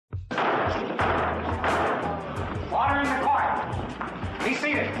Be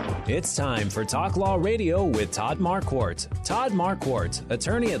seated. It's time for Talk Law Radio with Todd Marquardt. Todd Marquardt,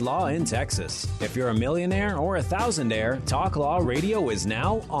 attorney at law in Texas. If you're a millionaire or a thousandaire, Talk Law Radio is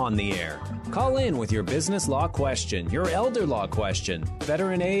now on the air. Call in with your business law question, your elder law question,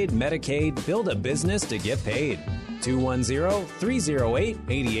 veteran aid, Medicaid, build a business to get paid.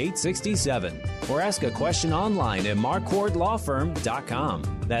 210-308-8867. Or ask a question online at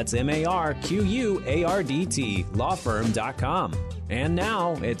marquardtlawfirm.com. That's MARQUARDT lawfirm.com. And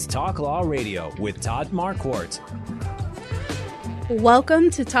now it's Talk Law Radio with Todd Marquardt. Welcome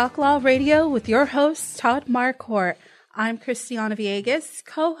to Talk Law Radio with your host, Todd Marquardt. I'm Christiana Villegas,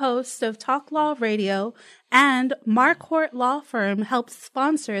 co-host of Talk Law Radio, and Marquardt Law Firm helps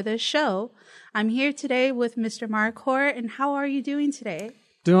sponsor this show. I'm here today with Mr. Marquardt, and how are you doing today?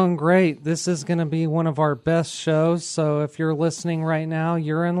 Doing great. This is going to be one of our best shows, so if you're listening right now,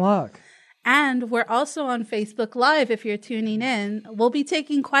 you're in luck. And we're also on Facebook Live if you're tuning in. We'll be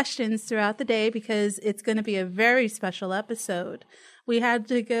taking questions throughout the day because it's going to be a very special episode. We had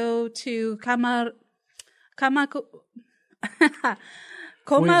to go to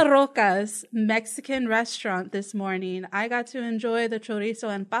Comarocas Mexican restaurant this morning. I got to enjoy the chorizo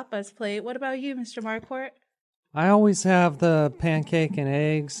and papas plate. What about you, Mr. Marquardt? I always have the pancake and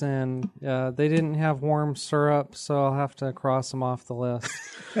eggs, and they didn't have warm syrup, so I'll have to cross them off the list.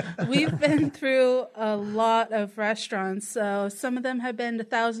 We've been through a lot of restaurants. So some of them have been to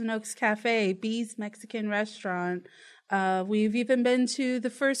Thousand Oaks Cafe, Bee's Mexican restaurant. We've even been to the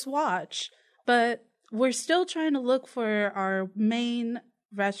First Watch, but we're still trying to look for our main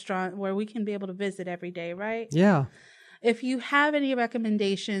restaurant where we can be able to visit every day, right? Yeah. If you have any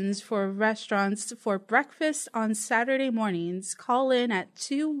recommendations for restaurants for breakfast on Saturday mornings, call in at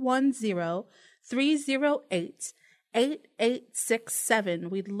 210-308-8867.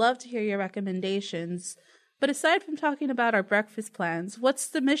 We'd love to hear your recommendations. But aside from talking about our breakfast plans, what's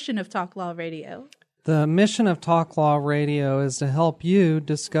the mission of Talk Law Radio? The mission of Talk Law Radio is to help you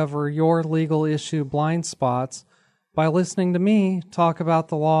discover your legal issue blind spots by listening to me talk about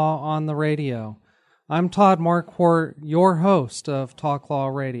the law on the radio. I'm Todd Marquardt, your host of Talk Law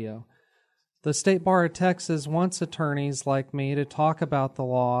Radio. The State Bar of Texas wants attorneys like me to talk about the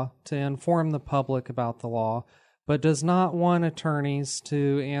law, to inform the public about the law, but does not want attorneys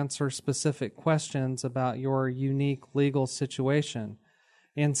to answer specific questions about your unique legal situation.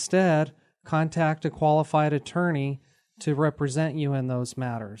 Instead, contact a qualified attorney to represent you in those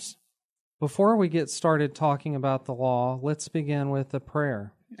matters. Before we get started talking about the law, let's begin with a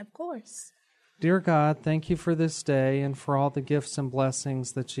prayer. Of course. Dear God, thank you for this day and for all the gifts and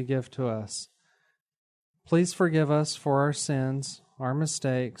blessings that you give to us. Please forgive us for our sins, our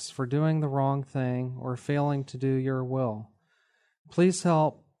mistakes, for doing the wrong thing or failing to do your will. Please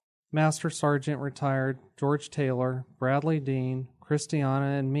help Master Sergeant Retired George Taylor, Bradley Dean,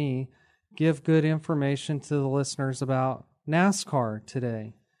 Christiana, and me give good information to the listeners about NASCAR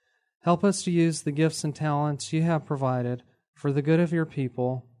today. Help us to use the gifts and talents you have provided for the good of your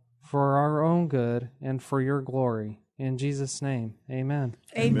people, for our own good, and for your glory. In Jesus' name, amen.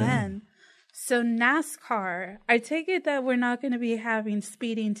 Amen. So NASCAR, I take it that we're not going to be having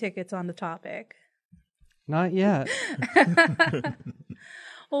speeding tickets on the topic. Not yet.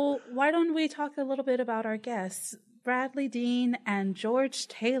 Well, why don't we talk a little bit about our guests, Bradley Dean and George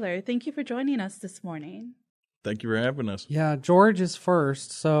Taylor. Thank you for joining us this morning. Thank you for having us. Yeah, George is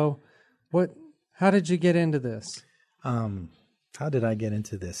first. So how did you get into this? How did I get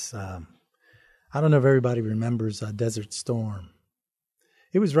into this? I don't know if everybody remembers Desert Storm.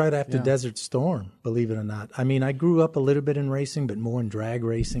 It was right after Desert Storm, believe it or not. I mean, I grew up a little bit in racing, but more in drag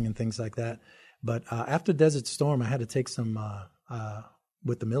racing and things like that. But after Desert Storm, I had to take some,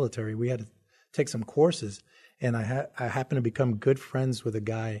 with the military, we had to take some courses. And I happened to become good friends with a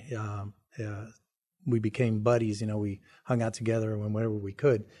guy. We became buddies. You know, we hung out together whenever we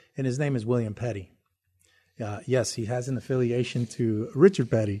could. And his name is William Petty. Yes, he has an affiliation to Richard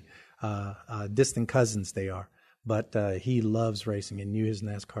Petty. Distant cousins they are. But he loves racing and knew his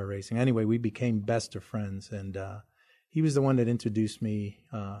NASCAR racing. Anyway, we became best of friends. And he was the one that introduced me,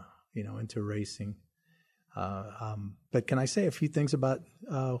 into racing. But can I say a few things about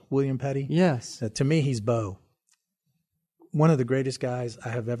William Petty? Yes. To me, he's Bo. One of the greatest guys I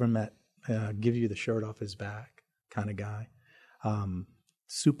have ever met. Give you the shirt off his back kind of guy.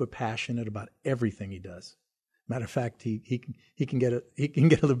 Super passionate about everything he does. Matter of fact, he can get a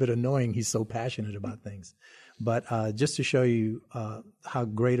little bit annoying. He's so passionate about things. But just to show you how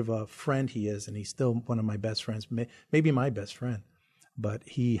great of a friend he is, and he's still one of my best friends, maybe my best friend. But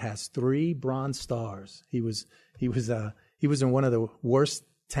he has 3 Bronze Stars. He was in one of the worst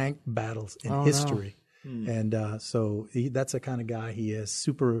tank battles in history. And so that's the kind of guy he is.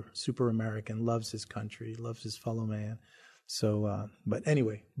 Super American, loves his country, loves his fellow man. So, but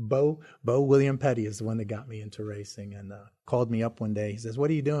anyway, Bo William Petty is the one that got me into racing, and called me up one day. He says, "What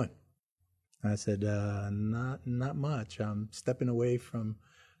are you doing?" I said, "Not much. I'm stepping away from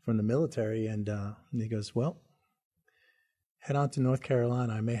the military." And he goes, "Well, head on to North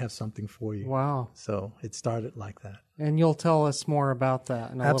Carolina. I may have something for you." Wow. So it started like that. And you'll tell us more about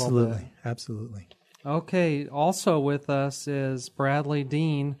that in a little bit. Absolutely. Okay, also with us is Bradley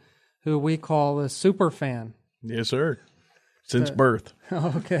Dean, who we call the super fan. Yes, sir. Since birth.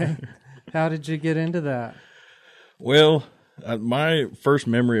 Okay. How did you get into that? Well, my first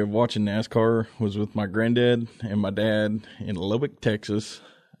memory of watching NASCAR was with my granddad and my dad in Lubbock, Texas,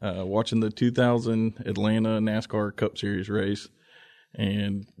 watching the 2000 Atlanta NASCAR Cup Series race.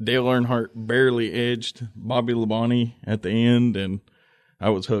 And Dale Earnhardt barely edged Bobby Labonte at the end, and I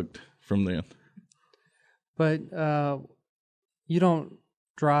was hooked from then. But you don't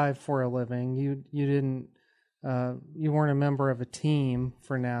drive for a living. You didn't. You weren't a member of a team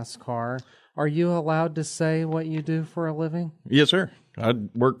for NASCAR. Are you allowed to say what you do for a living? Yes, sir. I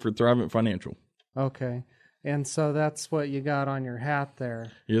work for Thrivent Financial. Okay. And so that's what you got on your hat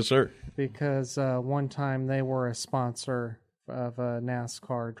there. Yes, sir. Because one time they were a sponsor of a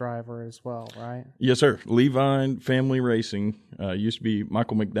NASCAR driver as well, right? Yes, sir. Levine Family Racing. Used to be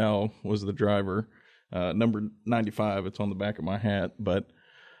Michael McDowell was the driver. Number 95, it's on the back of my hat. But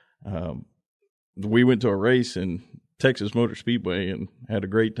we went to a race in Texas Motor Speedway and had a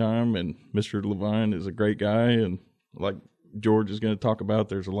great time. And Mr. Levine is a great guy. And like George is going to talk about,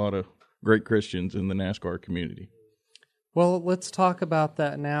 there's a lot of great Christians in the NASCAR community. Well, let's talk about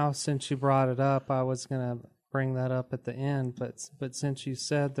that now since you brought it up. I was going to bring that up at the end, but since you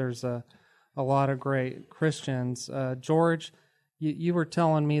said there's a lot of great Christians, George, you were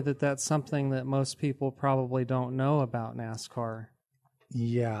telling me that that's something that most people probably don't know about NASCAR.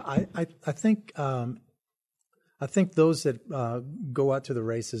 Yeah, I think those that go out to the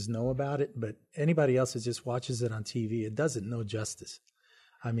races know about it, but anybody else that just watches it on TV, it doesn't know justice.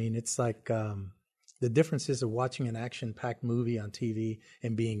 I mean, it's like the difference is of watching an action-packed movie on TV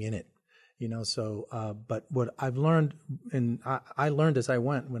and being in it. You know, so, but what I've learned, and I learned as I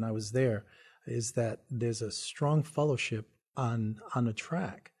went when I was there, is that there's a strong fellowship on the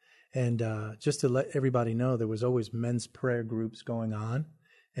track. And just to let everybody know, there was always men's prayer groups going on.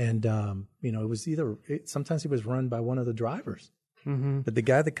 And, you know, it was sometimes it was run by one of the drivers. Mm-hmm. But the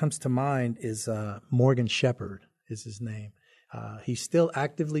guy that comes to mind is Morgan Shepherd is his name. He's still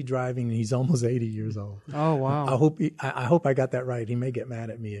actively driving, and he's almost 80 years old. Oh, wow. I hope I got that right. He may get mad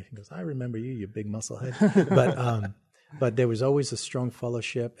at me if he goes, "I remember you big musclehead." But there was always a strong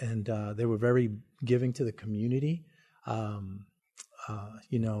fellowship, and they were very giving to the community.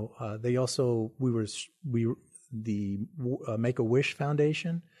 You know, they also, the Make-A-Wish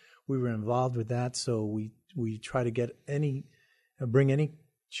Foundation, we were involved with that. So we try to get bring any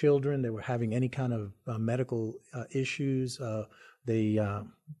children that were having any kind of medical issues. They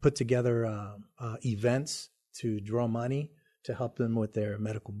put together events to draw money to help them with their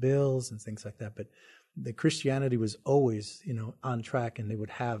medical bills and things like that. But the Christianity was always, you know, on track, and they would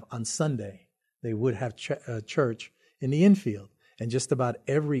have on Sunday, they would have church in the infield, and just about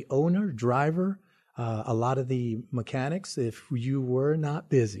every owner, driver, a lot of the mechanics, if you were not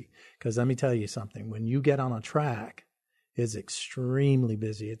busy, because let me tell you something, when you get on a track, it's extremely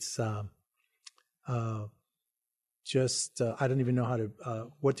busy. It's just I don't even know how to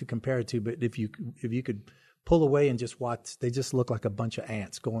what to compare it to, but if you could pull away and just watch, they just look like a bunch of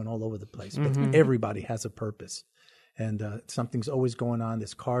ants going all over the place. Mm-hmm. But everybody has a purpose, and something's always going on.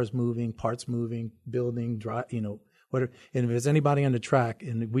 There's cars moving, parts moving, building, you know, whatever. And if there's anybody on the track,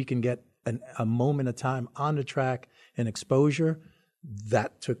 and we can get a moment of time on the track and exposure,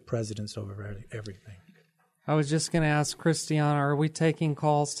 that took precedence over everything. I was just going to ask Christiana, are we taking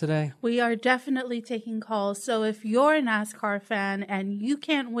calls today? We are definitely taking calls. So if you're a NASCAR fan and you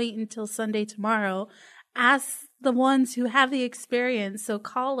can't wait until Sunday tomorrow, ask the ones who have the experience. So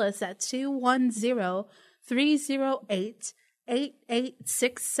call us at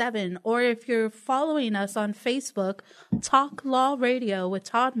 210-308-8867. Or if you're following us on Facebook, Talk Law Radio with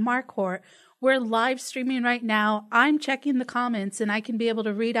Todd Marquardt. We're live streaming right now. I'm checking the comments, and I can be able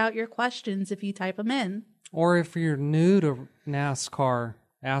to read out your questions if you type them in. Or if you're new to NASCAR,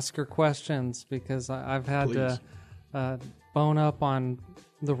 ask your questions, because I've had to bone up on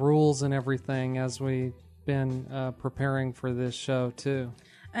the rules and everything as we've been preparing for this show, too.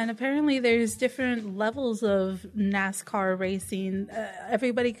 And apparently there's different levels of NASCAR racing.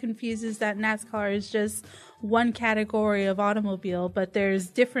 Everybody confuses that NASCAR is just one category of automobile, but there's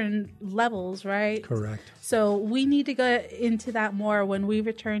different levels, right? Correct. So we need to go into that more when we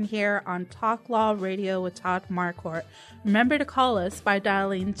return here on Talk Law Radio with Todd Marquardt. Remember to call us by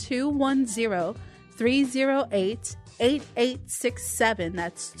dialing 210-308-8867.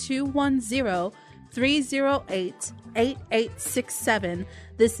 That's 210-308-8867.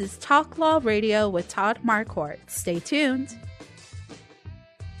 This is Talk Law Radio with Todd Marquardt. Stay tuned.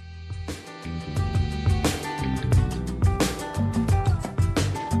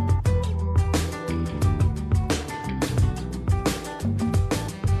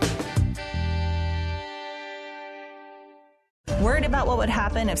 Worried about what would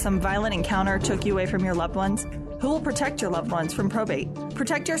happen if some violent encounter took you away from your loved ones? Who will protect your loved ones from probate?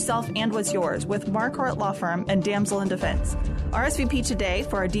 Protect yourself and what's yours with Marquardt Law Firm and Damsel in Defense. RSVP today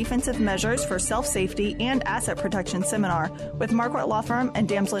for our Defensive Measures for Self-Safety and Asset Protection seminar with Marquardt Law Firm and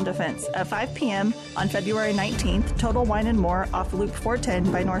Damsel in Defense at 5 p.m. on February 19th, Total Wine & More off Loop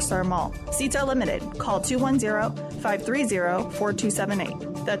 410 by North Star Mall. Seats are limited. Call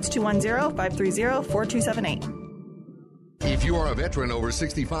 210-530-4278. That's 210-530-4278. If you are a veteran over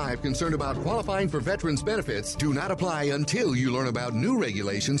 65 concerned about qualifying for veterans benefits, do not apply until you learn about new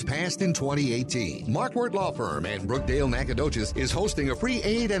regulations passed in 2018. Marquardt Law Firm and Brookdale Nacogdoches is hosting a free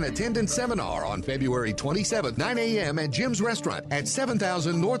aid and attendance seminar on February 27th, 9 a.m. at Jim's Restaurant at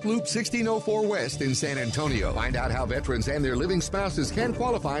 7000 North Loop 1604 West in San Antonio. Find out how veterans and their living spouses can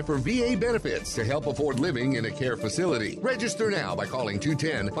qualify for VA benefits to help afford living in a care facility. Register now by calling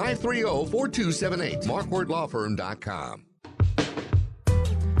 210-530-4278. MarquardtLawFirm.com.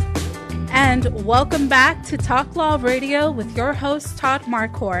 And welcome back to Talk Law Radio with your host, Todd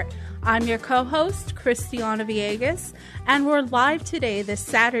Marquardt. I'm your co-host, Christiana Villegas, and we're live today, this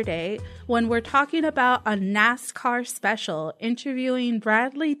Saturday, when we're talking about a NASCAR special, interviewing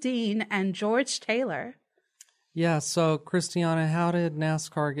Bradley Dean and George Taylor. Yeah, so Christiana, how did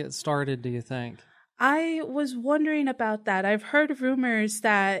NASCAR get started, do you think? I was wondering about that. I've heard rumors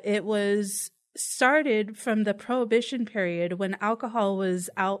that it was started from the Prohibition period when alcohol was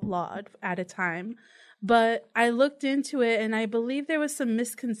outlawed at a time. But I looked into it and I believe there was some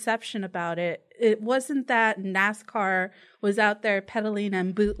misconception about it. It wasn't that NASCAR was out there peddling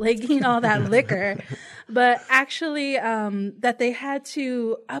and bootlegging all that liquor, but actually that they had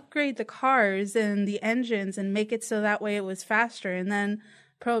to upgrade the cars and the engines and make it so that way it was faster. And then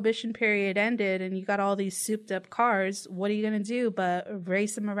Prohibition period ended and you got all these souped up cars. What are you going to do but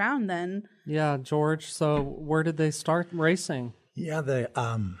race them around then? Yeah, George, so where did they start racing? Yeah,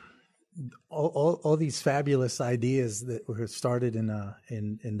 all these fabulous ideas that were started in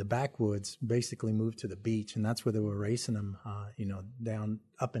the backwoods basically moved to the beach, and that's where they were racing them,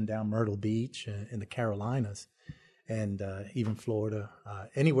 up and down Myrtle Beach in the Carolinas, and even Florida,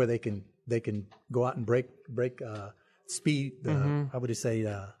 anywhere they can go out and break speed. How would you say?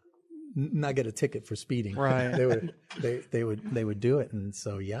 Not get a ticket for speeding. Right. They would do it, and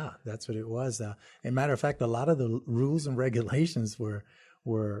so yeah, that's what it was. As a matter of fact, a lot of the rules and regulations were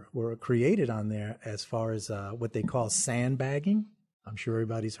created on there as far as what they call sandbagging. I'm sure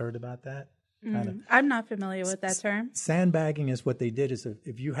everybody's heard about that. I'm not familiar with that term. Sandbagging is what they did is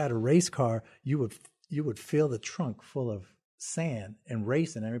if you had a race car, you would fill the trunk full of sand and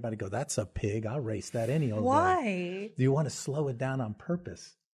race, and everybody go, "That's a pig. I'll race that any old Why? day." Do you want to slow it down on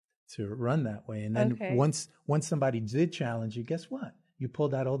purpose to run that way? And then once somebody did challenge you, guess what? You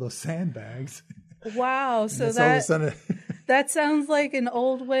pulled out all those sandbags. Wow. So that sounds like an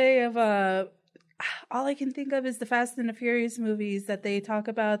old way of all I can think of is the Fast and the Furious movies that they talk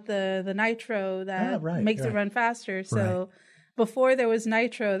about the nitro that makes it run faster. So before there was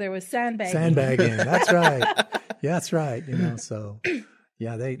nitro, there was sandbagging. Sandbagging. That's right. Yeah, that's right. So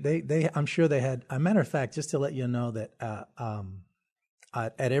yeah, they I'm sure they had. A matter of fact, just to let you know that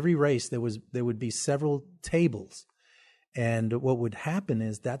at every race there would be several tables, and what would happen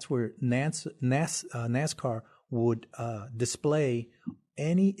is that's where NASCAR would display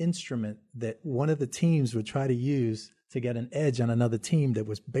any instrument that one of the teams would try to use to get an edge on another team that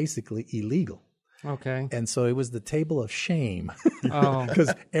was basically illegal. Okay. And so it was the table of shame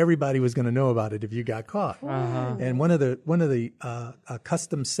because everybody was going to know about it if you got caught. Uh-huh. And one of the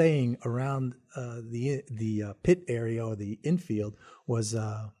custom saying around the pit area or the infield was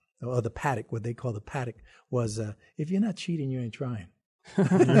or the paddock, what they call the paddock, was if you're not cheating, you ain't trying.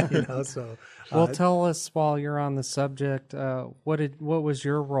 So well, tell us while you're on the subject, what was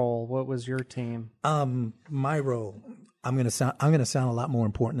your role? What was your team? My role, I'm gonna sound a lot more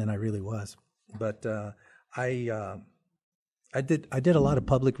important than I really was, but I did a lot of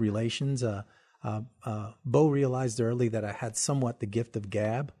public relations. Bo realized early that I had somewhat the gift of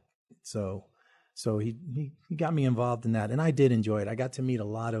gab, so So he got me involved in that, and I did enjoy it. I got to meet a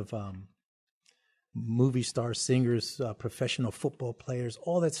lot of movie stars, singers, professional football players,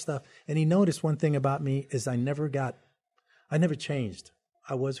 all that stuff. And he noticed one thing about me is I never changed.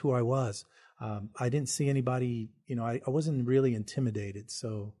 I was who I was. I didn't see anybody, I wasn't really intimidated.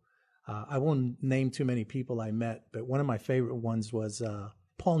 So I won't name too many people I met, but one of my favorite ones was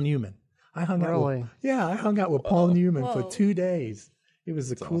Paul Newman. I hung out with Paul Newman for 2 days. It was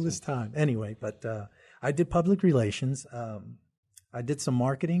the coolest time. Anyway, but I did public relations. I did some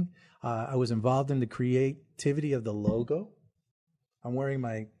marketing. I was involved in the creativity of the logo. I'm wearing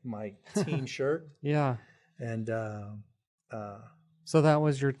my team shirt. Yeah. And so that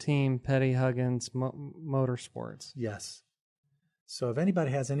was your team, Petty Huggins Motorsports. Yes. So if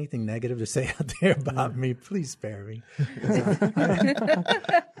anybody has anything negative to say out there about me, please spare me.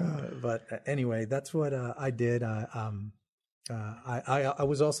 But anyway, that's what I did. I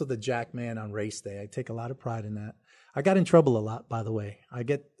was also the jack man on race day. I take a lot of pride in that. I got in trouble a lot, by the way. I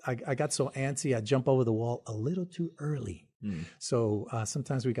got so antsy, I jump over the wall a little too early. So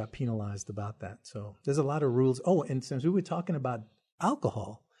sometimes we got penalized about that. So there's a lot of rules. Oh, and since we were talking about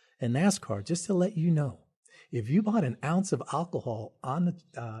alcohol in NASCAR, just to let you know, if you bought an ounce of alcohol on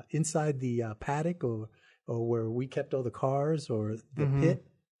the inside the paddock or where we kept all the cars or the pit,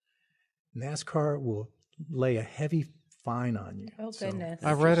 NASCAR will lay a heavy fine on you. Oh, goodness.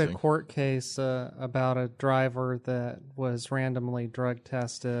 I read a court case about a driver that was randomly drug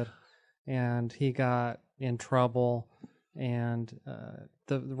tested, and he got in trouble. And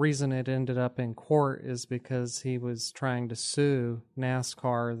the reason it ended up in court is because he was trying to sue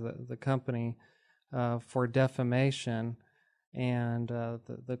NASCAR, the company, for defamation. And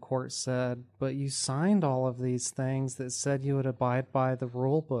the court said, but you signed all of these things that said you would abide by the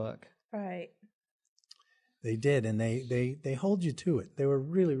rule book. Right. They did, and they hold you to it. They were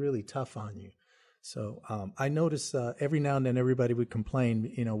really, really tough on you. So I noticed every now and then everybody would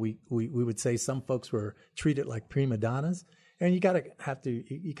complain. We would say some folks were treated like prima donnas, and you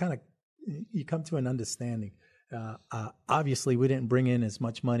come to an understanding. Obviously, we didn't bring in as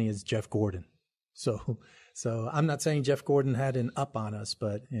much money as Jeff Gordon. So I'm not saying Jeff Gordon had an up on us,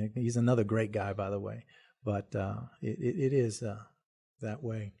 but he's another great guy, by the way. But it is that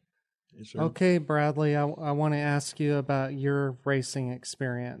way. Yes, sir. Okay, Bradley, I want to ask you about your racing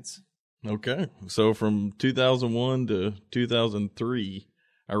experience. Okay. So from 2001 to 2003,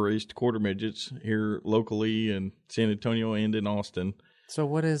 I raced quarter midgets here locally in San Antonio and in Austin. So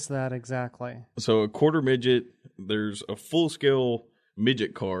what is that exactly? So a quarter midget, there's a full-scale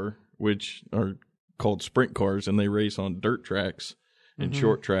midget car, which are called sprint cars, and they race on dirt tracks and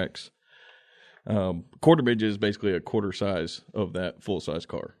short tracks. Quarter midget is basically a quarter size of that full-size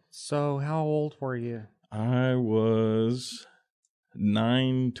car. So how old were you? I was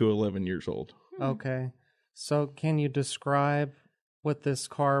 9 to 11 years old. Okay. So can you describe what this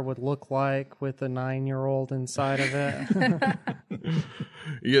car would look like with a 9-year-old inside of it?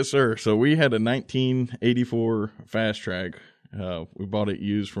 Yes, sir. So we had a 1984 Fast Track. We bought it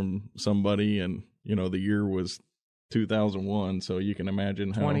used from somebody, and, the year was 2001, so you can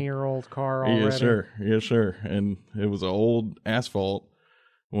imagine how... 20-year-old car already. Yes, sir. Yes, sir. And it was an old asphalt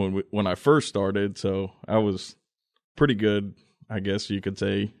when I first started, so I was pretty good, I guess you could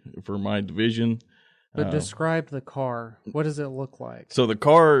say, for my division. But describe the car. What does it look like? So the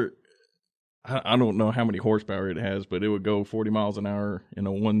car, I don't know how many horsepower it has, but it would go 40 miles an hour in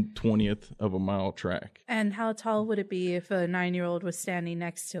a 1/20th of a mile track. And how tall would it be if a 9-year-old was standing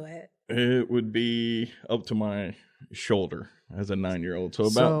next to it? It would be up to my shoulder as a 9-year-old, so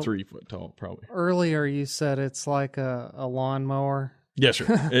about 3 foot tall, probably. Earlier you said it's like a lawnmower. Yes, sir.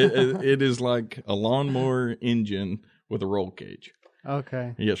 It is like a lawnmower engine with a roll cage.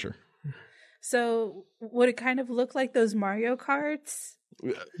 Okay. Yes, sir. So would it kind of look like those Mario Karts?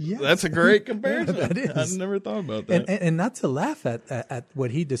 Yes. That's a great comparison. Yeah, that is. I never thought about that. And not to laugh at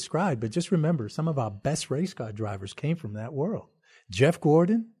what he described, but just remember, some of our best race car drivers came from that world. Jeff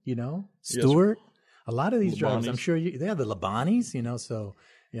Gordon, Stewart, yes, a lot of these drivers, I'm sure they're the Labanis, so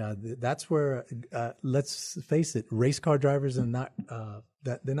yeah, that's where, let's face it, race car drivers are not,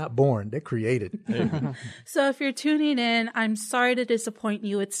 they're not born, they're created. So if you're tuning in, I'm sorry to disappoint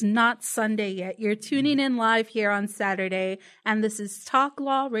you. It's not Sunday yet. You're tuning in live here on Saturday, and this is Talk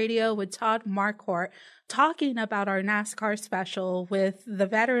Law Radio with Todd Marquardt, talking about our NASCAR special with the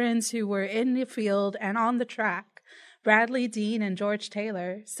veterans who were in the field and on the track, Bradley Dean and George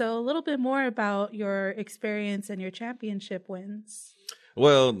Taylor. So a little bit more about your experience and your championship wins.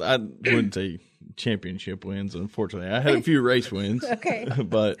 Well, I wouldn't say championship wins, unfortunately. I had a few race wins. Okay.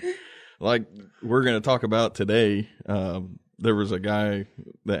 But like we're going to talk about today, there was a guy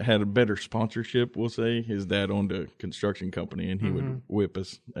that had a better sponsorship, we'll say. His dad owned a construction company, and he would whip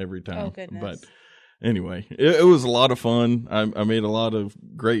us every time. Oh, goodness. But anyway, it was a lot of fun. I made a lot of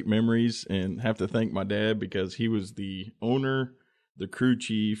great memories, and have to thank my dad because he was the owner, the crew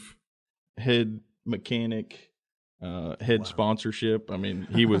chief, head mechanic, head sponsorship. I mean,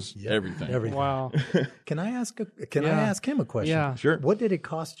 he was everything. Wow. Can I ask him a question? Yeah. Sure. What did it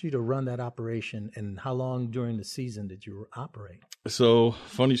cost you to run that operation, and how long during the season did you operate? So,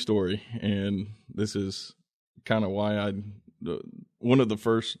 funny story, and this is kind of why one of the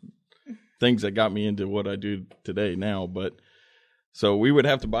first things that got me into what I do today now. But so we would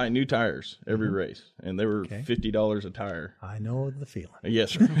have to buy new tires every race, and they were $50 a tire. I know the feeling.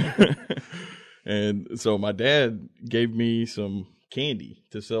 Yes, sir. And so my dad gave me some candy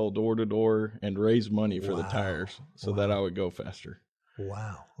to sell door to door and raise money for the tires so that I would go faster.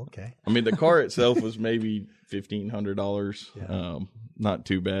 Wow. Okay. I mean, the car itself was maybe $1,500. Not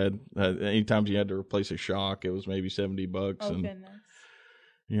too bad. Anytime you had to replace a shock, it was maybe $70. Oh, and goodness.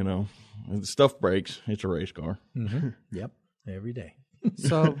 you know, the stuff breaks. It's a race car. Yep. Every day.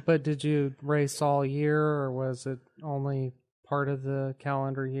 So, but did you race all year, or was it only part of the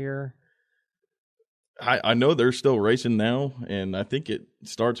calendar year? I know they're still racing now, and I think it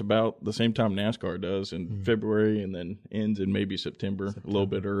starts about the same time NASCAR does in February and then ends in maybe September, a little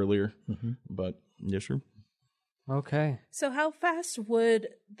bit earlier. But yes, sir. Okay. So how fast would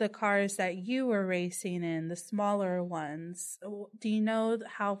the cars that you were racing in, the smaller ones, do you know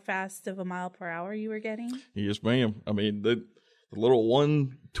how fast of a mile per hour you were getting? Yes, ma'am. I mean, the little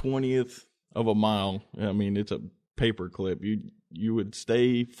 1/20th of a mile, I mean, it's a paper clip. You would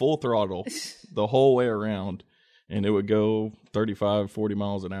stay full throttle the whole way around, and it would go 35, 40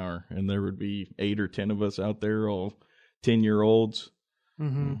 miles an hour. And there would be 8 or 10 of us out there, all 10-year-olds,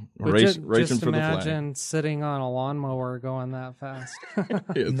 racing just for the flag. imagine sitting on a lawnmower going that fast.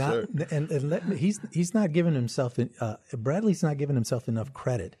 Yes, sir. He's not giving himself. Bradley's not giving himself enough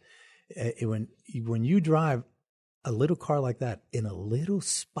credit. When you drive a little car like that in a little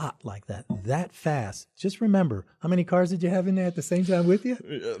spot like that fast, just remember, how many cars did you have in there at the same time with you?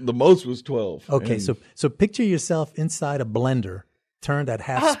 The most was 12. Okay, And so picture yourself inside a blender turned at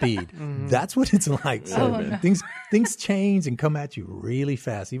half speed. That's what it's like. So things change and come at you really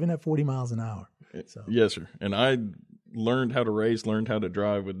fast, even at 40 miles an hour. So. Yes, sir. And I learned how to race, learned how to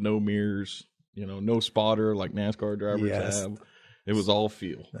drive with no mirrors, no spotter like NASCAR drivers have. It was all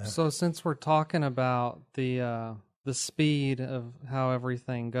feel. So since we're talking about the speed of how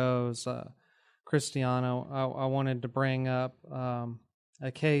everything goes, Cristiano, I wanted to bring up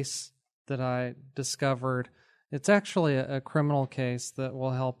a case that I discovered. It's actually a criminal case that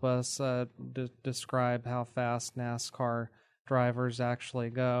will help us describe how fast NASCAR drivers actually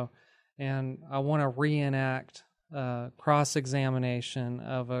go. And I want to reenact cross-examination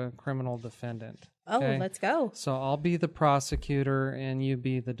of a criminal defendant. Okay? Let's go. So I'll be the prosecutor and you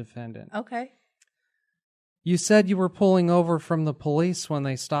be the defendant. Okay. You said you were pulling over from the police when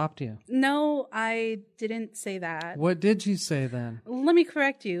they stopped you. No, I didn't say that. What did you say then? Let me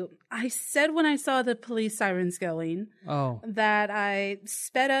correct you. I said when I saw the police sirens going that I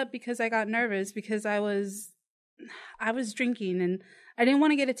sped up because I got nervous because I was drinking and I didn't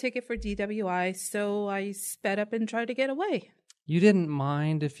want to get a ticket for DWI, so I sped up and tried to get away. You didn't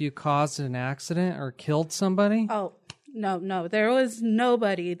mind if you caused an accident or killed somebody? Oh, no. There was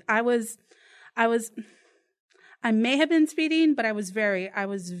nobody. I may have been speeding, but I was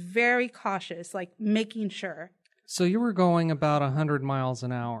very cautious, like making sure. So you were going about 100 miles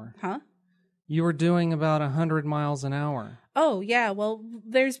an hour. Huh? You were doing about 100 miles an hour. Oh, yeah. Well,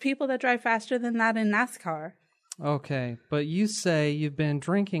 there's people that drive faster than that in NASCAR. Okay, but you say you've been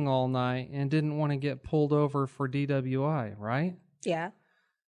drinking all night and didn't want to get pulled over for DWI, right? Yeah.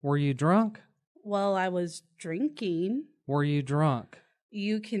 Were you drunk? Well, I was drinking. Were you drunk?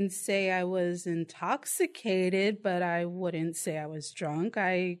 You can say I was intoxicated, but I wouldn't say I was drunk.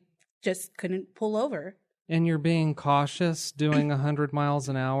 I just couldn't pull over. And you're being cautious, doing 100 miles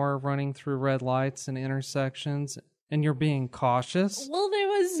an hour, running through red lights and intersections, and you're being cautious? Well, there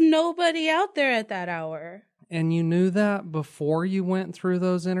was nobody out there at that hour. And you knew that before you went through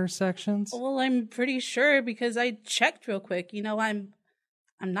those intersections? Well, I'm pretty sure because I checked real quick. I'm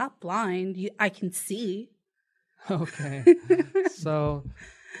not blind. I can see. Okay. So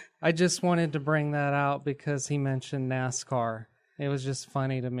I just wanted to bring that out because he mentioned NASCAR. It was just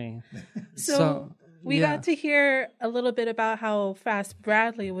funny to me. So we got to hear a little bit about how fast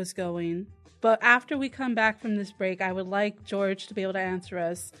Bradley was going. But after we come back from this break, I would like George to be able to answer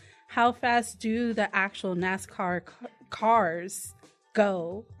us. How fast do the actual NASCAR cars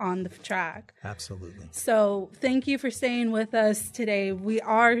go on the track. Absolutely. So thank you for staying with us today. We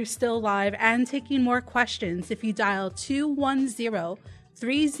are still live and taking more questions. If you dial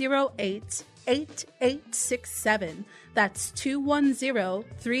 210-308-8867, that's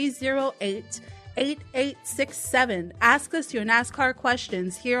 210-308-8867. Ask us your NASCAR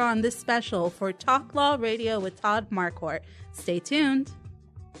questions here on this special for Talk Law Radio with Todd Marquardt. Stay tuned.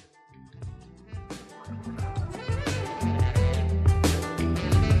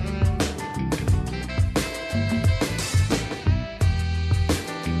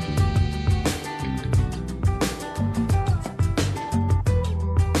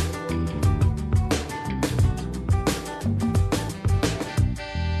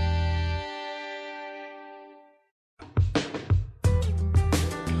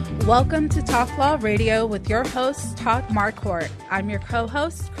 Welcome to Talk Law Radio with your host, Todd Marquardt. I'm your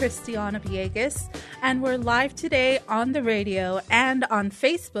co-host, Christiana Villegas, and we're live today on the radio and on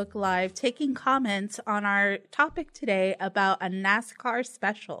Facebook Live taking comments on our topic today about a NASCAR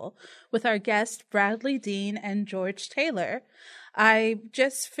special with our guests, Bradley Dean and George Taylor. I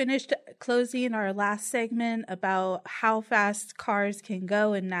just finished closing our last segment about how fast cars can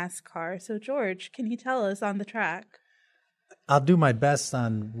go in NASCAR. So, George, can you tell us on the track? I'll do my best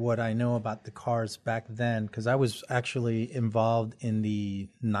on what I know about the cars back then, because I was actually involved in the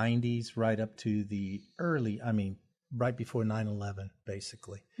 90s right up to the right before 9/11,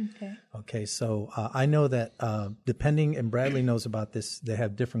 basically. Okay, so I know that depending, and Bradley knows about this, they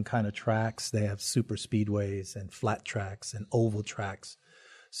have different kind of tracks. They have super speedways and flat tracks and oval tracks.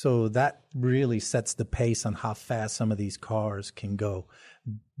 So that really sets the pace on how fast some of these cars can go.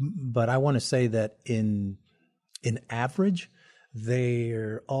 But I want to say that in average,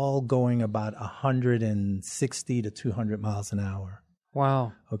 they're all going about 160 to 200 miles an hour.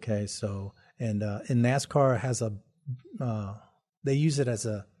 Wow. Okay, so and NASCAR has they use it as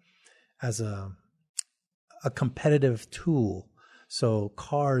a competitive tool. So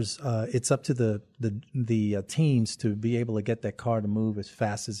cars, it's up to the teams to be able to get that car to move as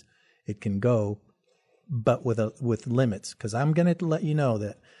fast as it can go, but with limits. Because I'm going to let you know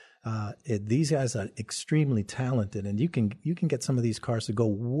that. These guys are extremely talented, and you can get some of these cars to go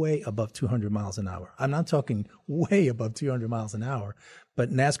way above 200 miles an hour. I'm not talking way above 200 miles an hour,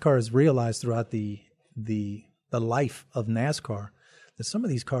 but NASCAR has realized throughout the life of NASCAR that some of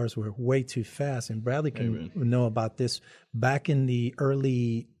these cars were way too fast. And Bradley can know about this. Back in the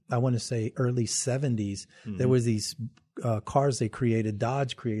early 70s, there was these cars they created.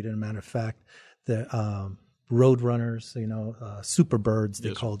 Dodge created, as a matter of fact, the Road Runners, Superbirds,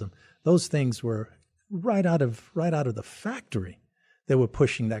 they called them. Those things were right out of the factory. They were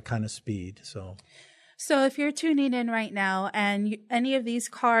pushing that kind of speed. So if you're tuning in right now and any of these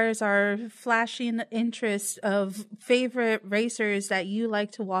cars are flashing interest of favorite racers that you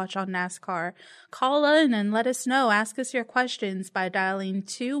like to watch on NASCAR, call in and let us know. Ask us your questions by dialing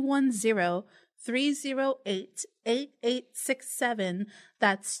 210-308-8867.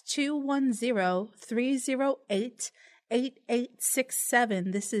 That's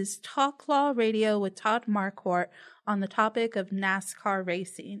 210-308-8867. This is Talk Law Radio with Todd Marquardt on the topic of NASCAR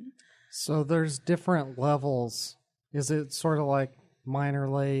racing. So there's different levels. Is it sort of like minor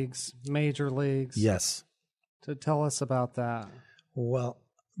leagues, major leagues? Yes. To tell us about that. Well,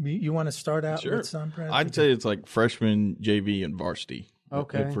 you want to start out with some, Brad? I'd say it's like freshman, JV, and varsity.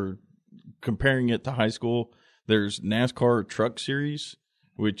 Okay. If we're comparing it to high school, there's NASCAR Truck Series,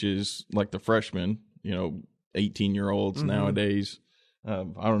 which is like the freshmen, 18-year-olds nowadays. I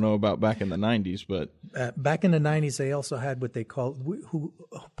don't know about back in the 90s, but back in the 90s, they also had what they call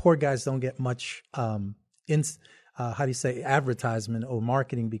poor guys don't get much advertisement or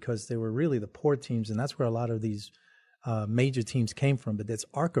marketing, because they were really the poor teams, and that's where a lot of these major teams came from. But that's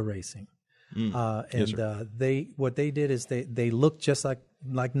ARCA Racing, what they did is they look just like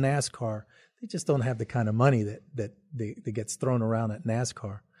NASCAR. They just don't have the kind of money that gets thrown around at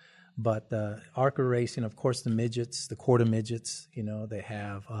NASCAR. But ARCA Racing, of course, the midgets, the quarter midgets, they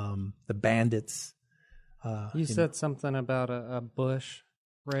have the bandits. You said something about a Busch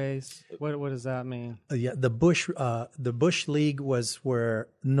race. What does that mean? The Busch League was where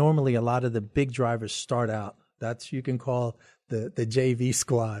normally a lot of the big drivers start out. That's, you can call the JV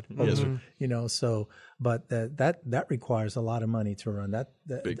squad. Yes, sir. But that requires a lot of money to run. That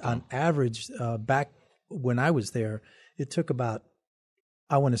on average, back when I was there, it took about,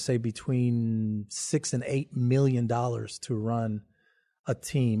 I want to say, between $6 and $8 million to run a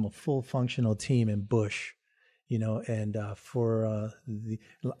team, a full functional team in Busch, and for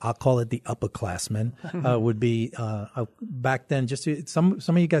I'll call it the upperclassmen would be back then. Just some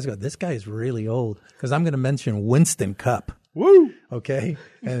of you guys go, this guy is really old, because I'm going to mention Winston Cup. Woo! Okay,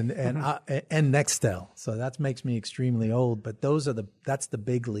 and Nextel. So that makes me extremely old. But that's the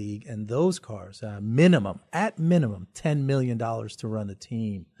big league, and those cars at minimum $10 million to run a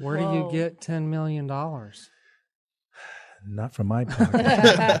team. Where do you get $10 million? Not from my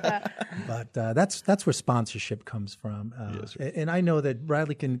pocket, but that's where sponsorship comes from. Yes, and I know that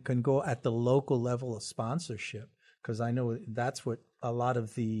Bradley can go at the local level of sponsorship, because I know that's what a lot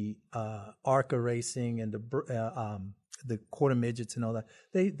of the ARCA racing and the quarter midgets and all that,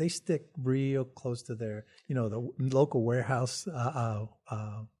 they stick real close to their, the local warehouse,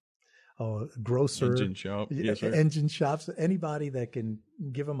 grocer, engine shop, yes, sir. Engine shops, anybody that can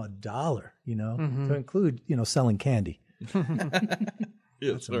give them $1, to include, selling candy.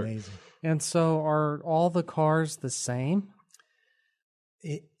 Yes, That's sir. amazing. And so are all the cars the same?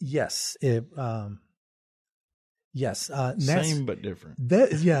 Yes. Yes. Same but different.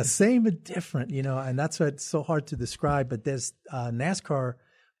 Same but different, and that's why it's so hard to describe. But there's NASCAR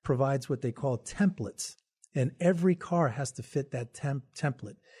provides what they call templates, and every car has to fit that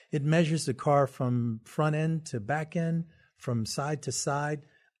template. It measures the car from front end to back end, from side to side,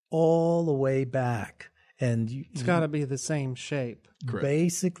 all the way back. And It's got to be the same shape. Correct.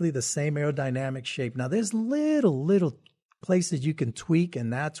 Basically the same aerodynamic shape. Now, there's little places you can tweak,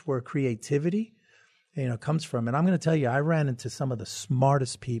 and that's where creativity comes from. And I'm going to tell you, I ran into some of the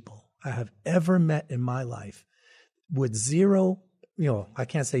smartest people I have ever met in my life with zero, I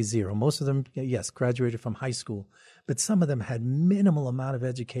can't say zero. Most of them, yes, graduated from high school, but some of them had minimal amount of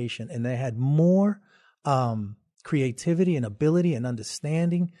education, and they had more creativity and ability and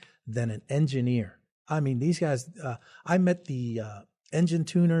understanding than an engineer. I mean, these guys, I met the engine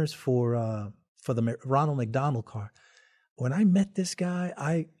tuners for the Ronald McDonald car. When I met this guy,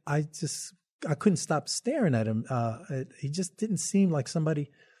 I couldn't stop staring at him. He just didn't seem like somebody,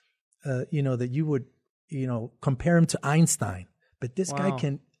 that you would, compare him to Einstein. But this guy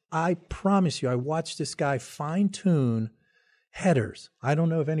I promise you, I watched this guy fine tune headers. I don't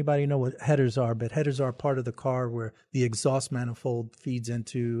know if anybody know what headers are, but headers are part of the car where the exhaust manifold feeds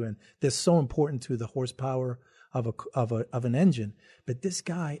into, and they're so important to the horsepower of an engine. But this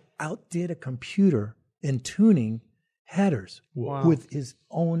guy outdid a computer in tuning headers with his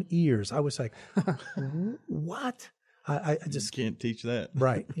own ears. I was like, what? I just can't teach that.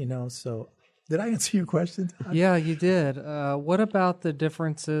 Right. So did I answer your question? Yeah, you did. What about the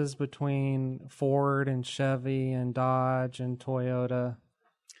differences between Ford and Chevy and Dodge and Toyota?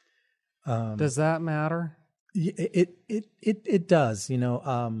 Does that matter? It does,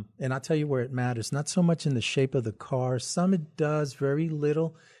 and I'll tell you where it matters. Not so much in the shape of the car. Some it does, very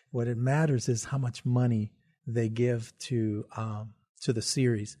little. What it matters is how much money they give to the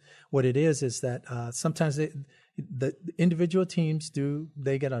series. What it is that sometimes the individual teams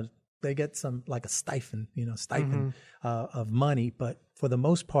they get some, like a stipend, of money, but for the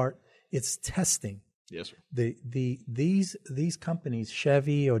most part, it's testing. Yes, sir. These companies,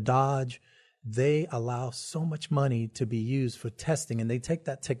 Chevy or Dodge, they allow so much money to be used for testing, and they take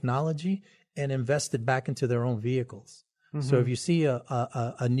that technology and invest it back into their own vehicles. Mm-hmm. So if you see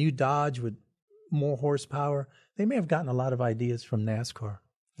a new Dodge with more horsepower, they may have gotten a lot of ideas from NASCAR.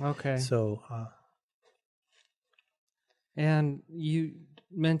 Okay. So, and you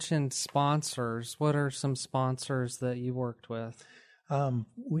mentioned sponsors. What are some sponsors that you worked with?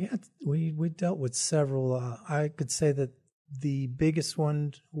 We dealt with several. I could say that the biggest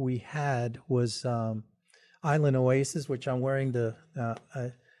one we had was Island Oasis, which I'm wearing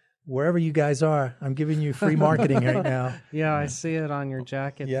wherever you guys are, I'm giving you free marketing right now. Yeah, I see it on your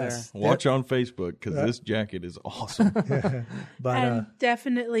jacket there. Watch on Facebook, because this jacket is awesome. But and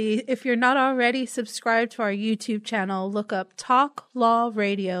definitely, if you're not already subscribed to our YouTube channel, look up Talk Law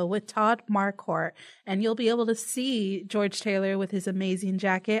Radio with Todd Marquardt, and you'll be able to see George Taylor with his amazing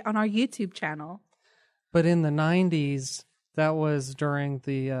jacket on our YouTube channel. But in the 90s, that was during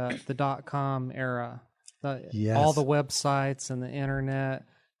the .com era. All the websites and the internet.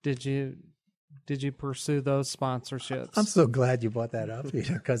 Did you pursue those sponsorships? I'm so glad you brought that up,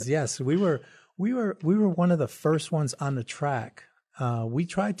 because yes, we were one of the first ones on the track. We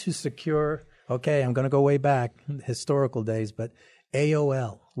tried to secure. Okay, I'm going to go way back, historical days, but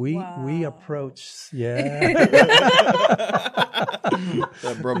AOL. We approached. Yeah,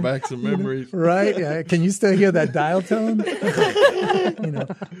 that brought back some memories. Right? Yeah. Can you still hear that dial tone?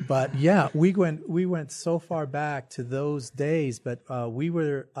 But yeah, we went so far back to those days. But we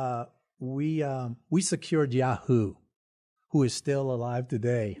secured Yahoo, who is still alive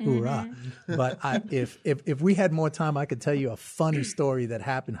today. Mm-hmm. Hoorah! But if we had more time, I could tell you a funny story that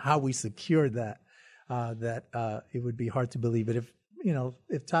happened, how we secured that. It would be hard to believe. But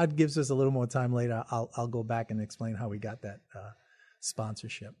if Todd gives us a little more time later, I'll go back and explain how we got that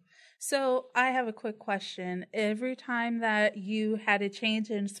sponsorship. So I have a quick question. Every time that you had a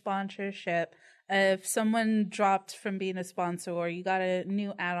change in sponsorship, if someone dropped from being a sponsor or you got a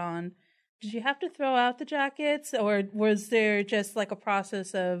new add-on, did you have to throw out the jackets, or was there just like a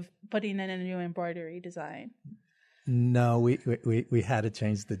process of putting in a new embroidery design? No, we had to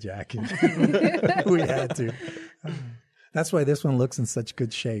change the jacket. We had to. That's why this one looks in such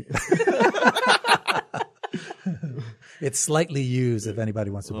good shape. It's slightly used if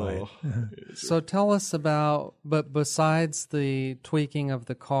anybody wants to buy it. So tell us about, but besides the tweaking of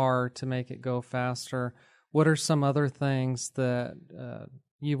the car to make it go faster, what are some other things that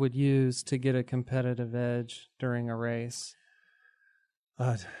you would use to get a competitive edge during a race?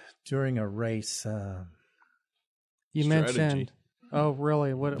 During a race, you strategy. mentioned. Oh,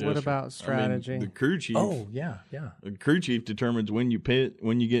 really? What about strategy? The crew chief. Oh, yeah. The crew chief determines when you pit,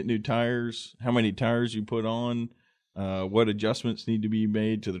 when you get new tires, how many tires you put on, what adjustments need to be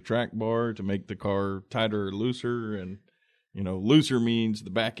made to the track bar to make the car tighter or looser. And, looser means the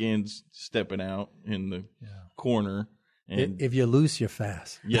back end's stepping out in the corner. And if you're loose, you're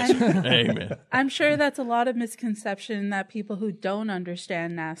fast. Yes, amen. I'm sure that's a lot of misconception that people who don't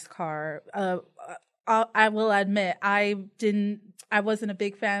understand NASCAR. I will admit, I wasn't a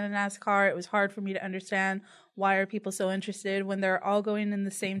big fan of NASCAR. It was hard for me to understand why are people so interested when they're all going in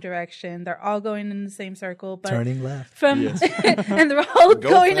the same direction. They're all going in the same circle, but turning left. And they're all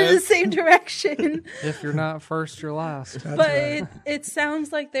going in the same direction. If you're not first, you're last. But it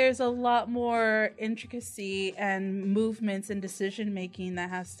sounds like there's a lot more intricacy and movements and decision making that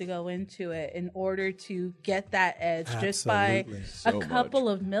has to go into it in order to get that edge. Absolutely. Just by So a couple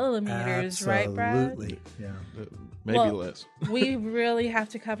of millimeters, right, Brad? Absolutely, yeah. Maybe less. We really have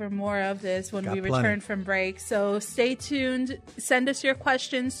to cover more of this when we return from break. So stay tuned. Send us your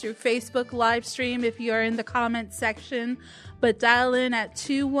questions through Facebook live stream if you are in the comment section. But dial in at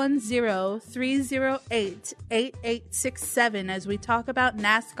 210-308-8867 as we talk about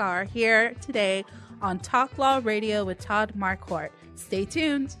NASCAR here today on Talk Law Radio with Todd Marquardt. Stay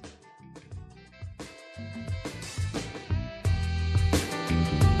tuned.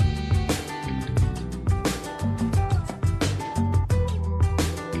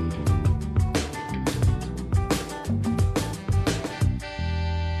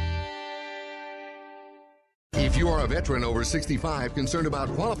 If you are a veteran over 65 concerned about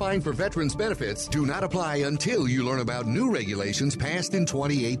qualifying for veterans benefits, do not apply until you learn about new regulations passed in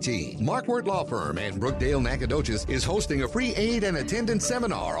 2018. Marquardt Law Firm and Brookdale Nacogdoches is hosting a free aid and attendance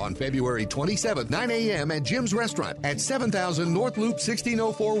seminar on February 27th, 9 a.m. at Jim's Restaurant at 7000 North Loop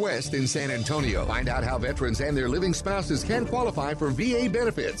 1604 West in San Antonio. Find out how veterans and their living spouses can qualify for VA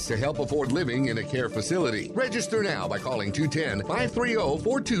benefits to help afford living in a care facility. Register now by calling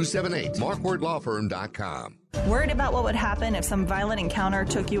 210-530-4278. MarquardtLawFirm.com. Worried about what would happen if some violent encounter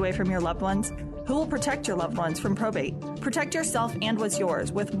took you away from your loved ones? Who will protect your loved ones from probate? Protect yourself and what's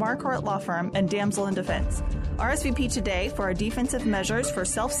yours with Marquardt Law Firm and Damsel in Defense. RSVP today for our defensive measures for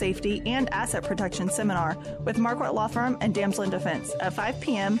self-safety and asset protection seminar with Marquardt Law Firm and Damsel in Defense at 5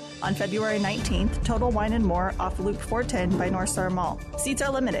 p.m. on February 19th, Total Wine and More off Loop 410 by North Star Mall. Seats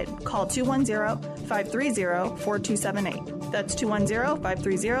are limited. Call 210-530-4278. That's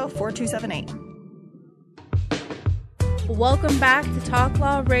 210-530-4278. Welcome back to Talk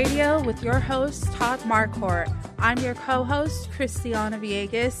Law Radio with your host, Todd Marquardt. I'm your co-host, Christiana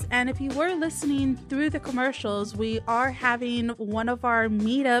Villegas, and if you were listening through the commercials, we are having one of our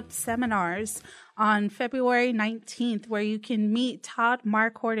meetup seminars on February 19th where you can meet Todd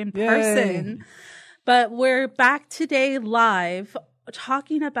Marquardt in person. Yay. But we're back today live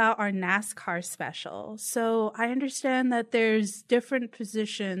talking about our NASCAR special. So I understand that there's different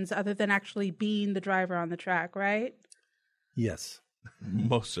positions other than actually being the driver on the track, right? Yes.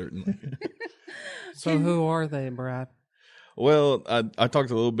 Most certainly. So who are they, Brad? Well, I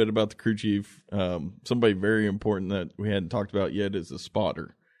talked a little bit about the crew chief. Somebody very important that we hadn't talked about yet is the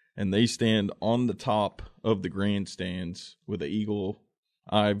spotter. And they stand on the top of the grandstands with an eagle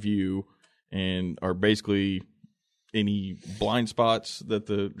eye view and are basically any blind spots that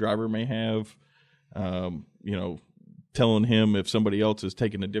the driver may have, telling him if somebody else is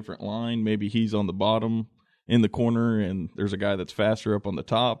taking a different line, maybe he's on the bottom in the corner and there's a guy that's faster up on the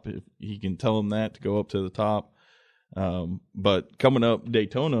top. If he can tell him that to go up to the top. But coming up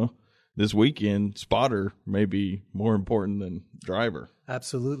Daytona this weekend, spotter may be more important than driver.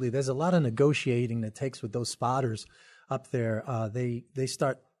 Absolutely. There's a lot of negotiating that takes with those spotters up there. They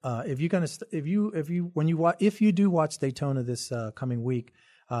start if you do watch Daytona this coming week,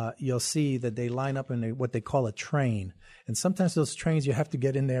 you'll see that they line up in what they call a train. And sometimes those trains, you have to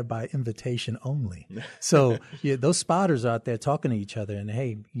get in there by invitation only. So those spotters are out there talking to each other. And,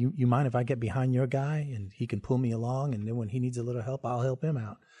 hey, you mind if I get behind your guy and he can pull me along? And then when he needs a little help, I'll help him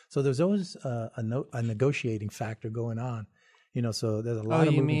out. So there's always a negotiating factor going on. So there's a lot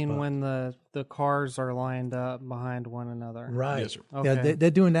of moving. Oh, you mean when the cars are lined up behind one another? Right. Yes, sir. Okay. Yeah,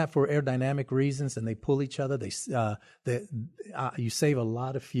 they're doing that for aerodynamic reasons, and they pull each other. You save a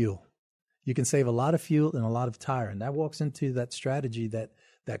lot of fuel. You can save a lot of fuel and a lot of tire, and that walks into that strategy that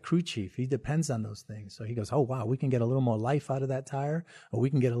crew chief, he depends on those things. So he goes, oh, wow, we can get a little more life out of that tire, or we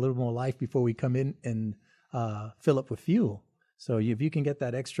can get a little more life before we come in and fill up with fuel. So if you can get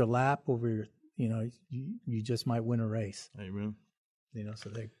that extra lap over, you just might win a race. Amen. So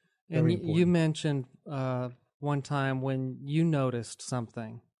they. And you mentioned one time when you noticed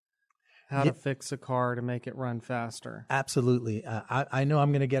something, how to fix a car to make it run faster. Absolutely. I know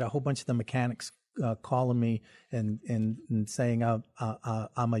I'm going to get a whole bunch of the mechanics calling me and saying I'm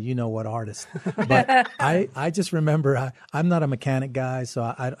a you-know-what artist. But I just remember I'm not a mechanic guy,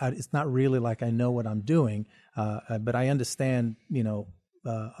 so it's not really like I know what I'm doing. But I understand,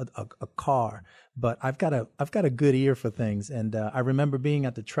 a car. But I've got a good ear for things. And I remember being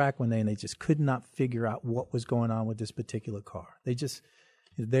at the track one day, and they just could not figure out what was going on with this particular car.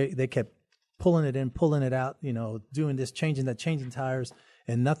 They kept pulling it in, pulling it out, doing this, changing that, changing tires,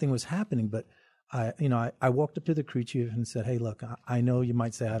 and nothing was happening. But I walked up to the crew chief and said, hey, look, I know you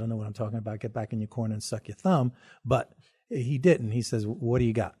might say, I don't know what I'm talking about. Get back in your corner and suck your thumb. But he didn't. He says, what do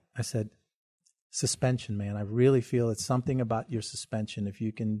you got? I said, suspension, man. I really feel it's something about your suspension. If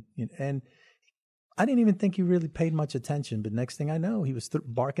you can, and I didn't even think he really paid much attention. But next thing I know, he was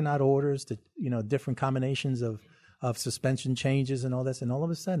barking out orders to, different combinations of suspension changes and all this. And all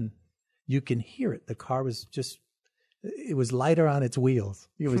of a sudden, you can hear it. The car was it was lighter on its wheels.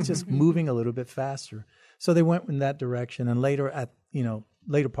 It was just moving a little bit faster. So they went in that direction. And later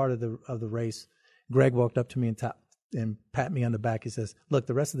part of the race, Greg walked up to me and pat me on the back. He says, look,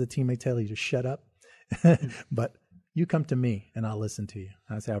 the rest of the team may tell you to shut up, but you come to me and I'll listen to you.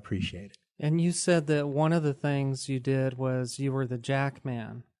 I say, I appreciate it. And you said that one of the things you did was you were the jack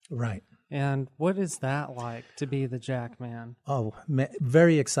man. Right. And what is that like to be the jack man? Oh,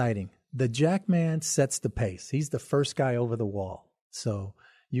 very exciting. The jack man sets the pace. He's the first guy over the wall. So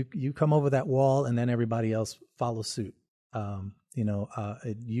you come over that wall and then everybody else follows suit.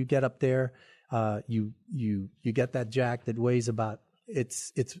 You get up there, you get that jack that weighs about,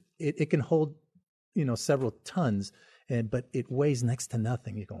 it can hold, several tons, but it weighs next to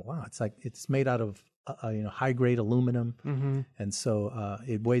nothing. You go, wow, it's made out of, high grade aluminum. Mm-hmm. And so,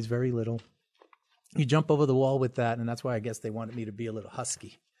 it weighs very little. You jump over the wall with that. And that's why I guess they wanted me to be a little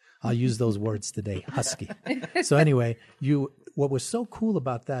husky. I'll use those words today, husky. So anyway, what was so cool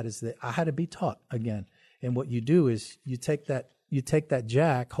about that is that I had to be taught again. And what you do is you take that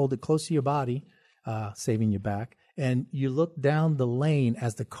jack, hold it close to your body, saving your back, and you look down the lane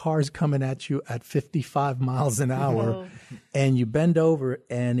as the car's coming at you at 55 miles an hour, and you bend over,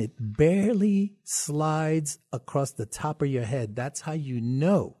 and it barely slides across the top of your head. That's how you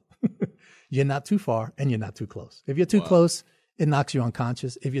know you're not too far and you're not too close. If you're too close, it knocks you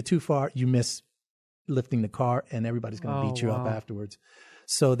unconscious. If you're too far, you miss lifting the car, and everybody's going to beat you up afterwards.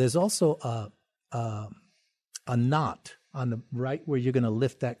 So there's also a knot on the right where you're going to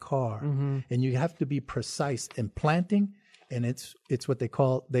lift that car, and you have to be precise in planting. And it's what they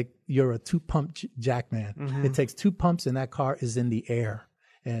call you're a 2-pump jack man. Mm-hmm. It takes 2 pumps, and that car is in the air.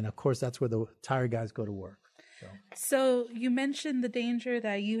 And of course, that's where the tire guys go to work. So you mentioned the danger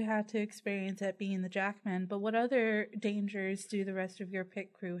that you had to experience at being the jackman, but what other dangers do the rest of your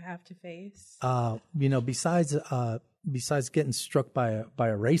pit crew have to face? Besides getting struck by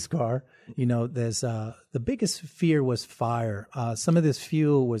a race car, there's the biggest fear was fire. Some of this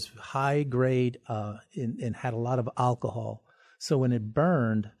fuel was high grade and had a lot of alcohol. So when it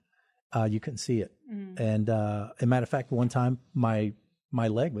burned, you couldn't see it. Mm. And as a matter of fact, one time my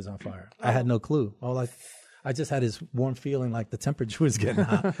leg was on fire. Oh. I had no clue. I just had this warm feeling like the temperature was getting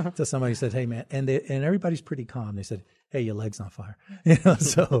hot. So somebody said, hey, man, and everybody's pretty calm. They said, hey, your leg's on fire.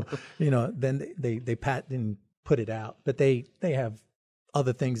 So, then they pat and put it out. But they have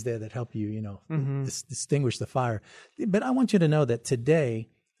other things there that help you, distinguish the fire. But I want you to know that today,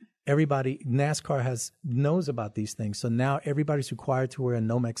 NASCAR knows about these things. So now everybody's required to wear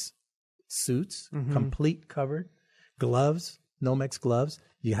Nomex suits, complete covered, gloves, Nomex gloves.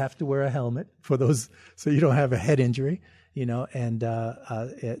 You have to wear a helmet for those, so you don't have a head injury, and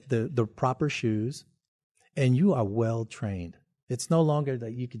the proper shoes, and you are well trained. It's no longer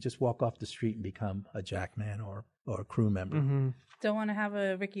that you could just walk off the street and become a jackman or or a crew member. Mm-hmm. Don't want to have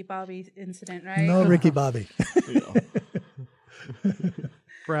a Ricky Bobby incident, right? No Ricky Bobby.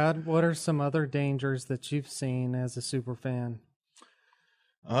 Brad, what are some other dangers that you've seen as a super fan?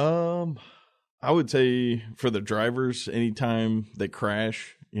 I would say for the drivers, anytime they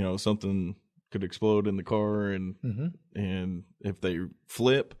crash, something could explode in the car, and and if they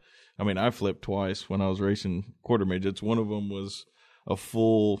flip, I mean, I flipped twice when I was racing quarter midgets. One of them was a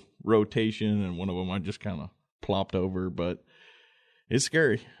full rotation, and one of them I just kind of plopped over. But it's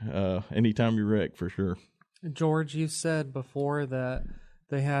scary. Anytime you wreck, for sure. George, you said before that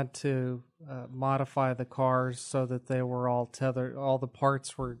they had to modify the cars so that they were all tethered. All the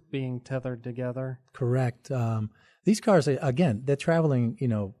parts were being tethered together. Correct. These cars, again, they're traveling,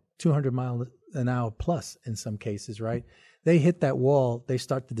 200 miles an hour plus in some cases, right? They hit that wall, they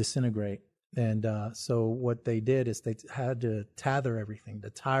start to disintegrate. And so what they did is they had to tether everything, the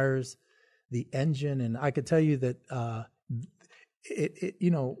tires, the engine. And I could tell you that,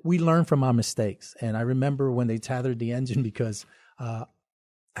 we learn from our mistakes. And I remember when they tethered the engine because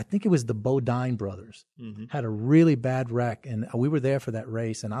I think it was the Bodine brothers had a really bad wreck, and we were there for that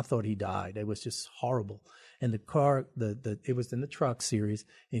race, and I thought he died. It was just horrible. And the car, it was in the truck series.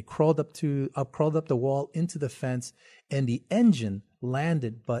 It crawled up the wall into the fence, and the engine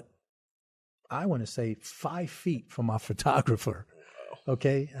landed, but I want to say 5 feet from our photographer.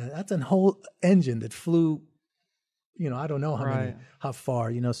 Okay, that's a whole engine that flew. I don't know how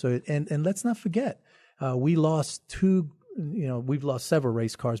far. So and let's not forget, we lost two. We've lost several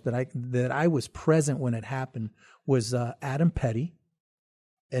race cars, but that I was present when it happened was Adam Petty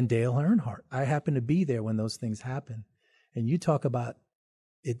and Dale Earnhardt. I happened to be there when those things happened. And you talk about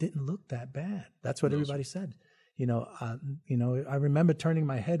it didn't look that bad. That's what everybody said. I remember turning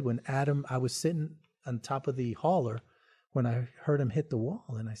my head when I was sitting on top of the hauler when I heard him hit the wall,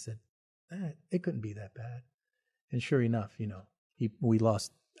 and I said, it couldn't be that bad. And sure enough, we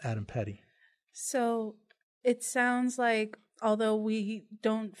lost Adam Petty. So it sounds like, although we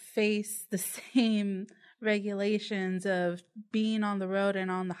don't face the same regulations of being on the road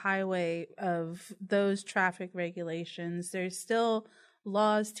and on the highway of those traffic regulations, there's still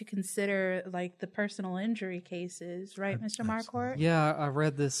laws to consider, like the personal injury cases, right, Mr. Marquardt? Yeah, I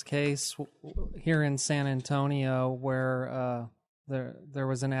read this case here in San Antonio where there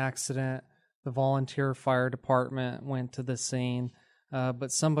was an accident. The volunteer fire department went to the scene.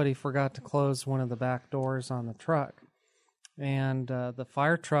 But somebody forgot to close one of the back doors on the truck. And the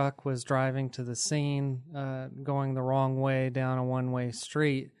fire truck was driving to the scene, going the wrong way down a one-way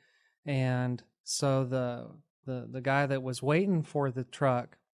street. And so the guy that was waiting for the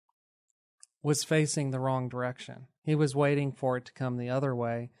truck was facing the wrong direction. He was waiting for it to come the other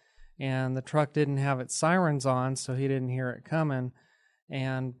way. And the truck didn't have its sirens on, so he didn't hear it coming.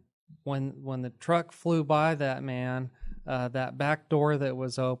 And when the truck flew by that man, that back door that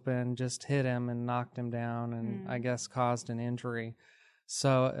was open just hit him and knocked him down and I guess caused an injury.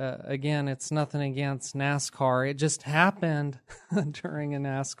 So again, it's nothing against NASCAR. It just happened during a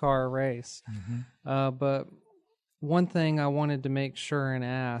NASCAR race. But one thing I wanted to make sure and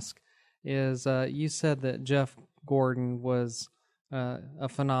ask is you said that Jeff Gordon was a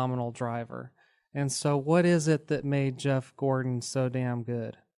phenomenal driver. And so what is it that made Jeff Gordon so damn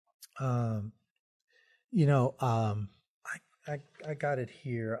good? I got it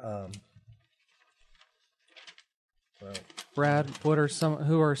here. Brad, who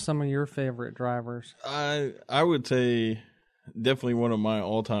are some of your favorite drivers? I would say definitely one of my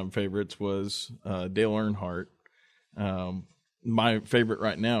all-time favorites was Dale Earnhardt. My favorite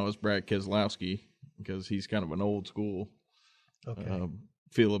right now is Brad Keselowski because he's kind of an old school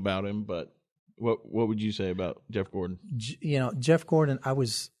feel about him. But what would you say about Jeff Gordon? Jeff Gordon.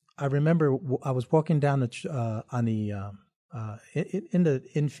 I remember I was walking down in the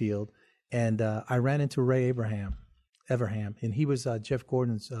infield, and I ran into Ray Everham, and he was Jeff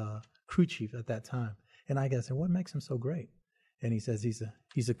Gordon's crew chief at that time. And I said, "What makes him so great?" And he says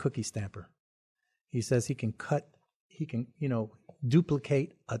he's a cookie stamper. He says he can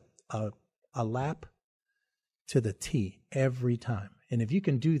duplicate a lap to the T every time. And if you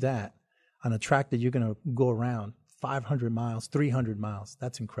can do that on a track that you're going to go around 500 miles, 300 miles,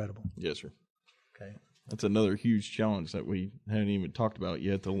 that's incredible. Yes, sir. Okay. That's another huge challenge that we haven't even talked about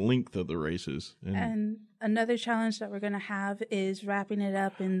yet, the length of the races. And another challenge that we're going to have is wrapping it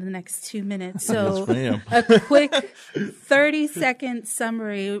up in the next 2 minutes. So a quick 30-second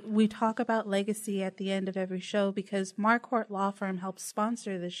summary. We talk about legacy at the end of every show because Marquardt Law Firm helps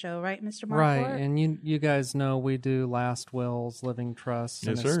sponsor the show, right, Mr. Marquardt? Right, and you guys know we do last wills, living trusts,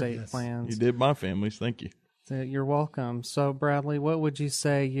 and estate plans. You did my family's. Thank you. So you're welcome. So, Bradley, what would you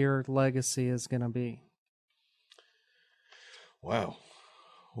say your legacy is going to be? Wow.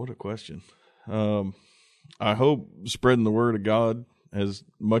 What a question. I hope spreading the word of God as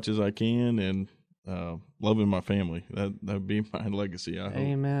much as I can and loving my family. That would be my legacy, I hope.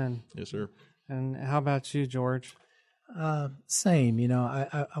 Amen. Yes, sir. And how about you, George? Same.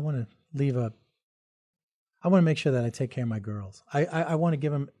 I want to I want to make sure that I take care of my girls. I want to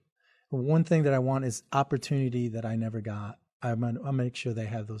give them, one thing that I want is opportunity that I never got. I'll make sure they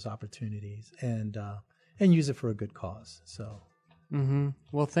have those opportunities and use it for a good cause. So. Mm-hmm.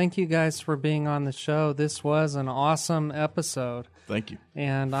 Well, thank you guys for being on the show. This was an awesome episode. Thank you.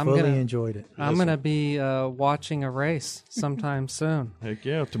 And I'm fully enjoyed it. I'm going to be watching a race sometime soon. Heck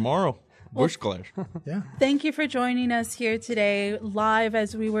yeah, tomorrow. Busch Clash. Yeah. Thank you for joining us here today live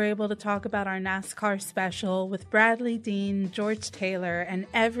as we were able to talk about our NASCAR special with Bradley Dean, George Taylor, and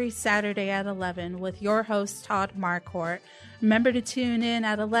every Saturday at 11 with your host, Todd Marquardt. Remember to tune in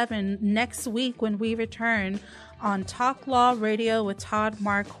at 11 next week when we return on Talk Law Radio with Todd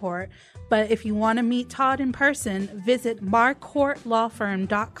Marquardt. But if you want to meet Todd in person, visit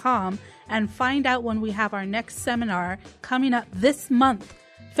marquardtlawfirm.com and find out when we have our next seminar coming up this month,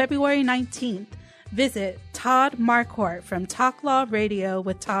 February 19th. Visit Todd Marquardt from Talk Law Radio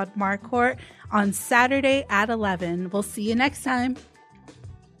with Todd Marquardt on Saturday at 11. We'll see you next time.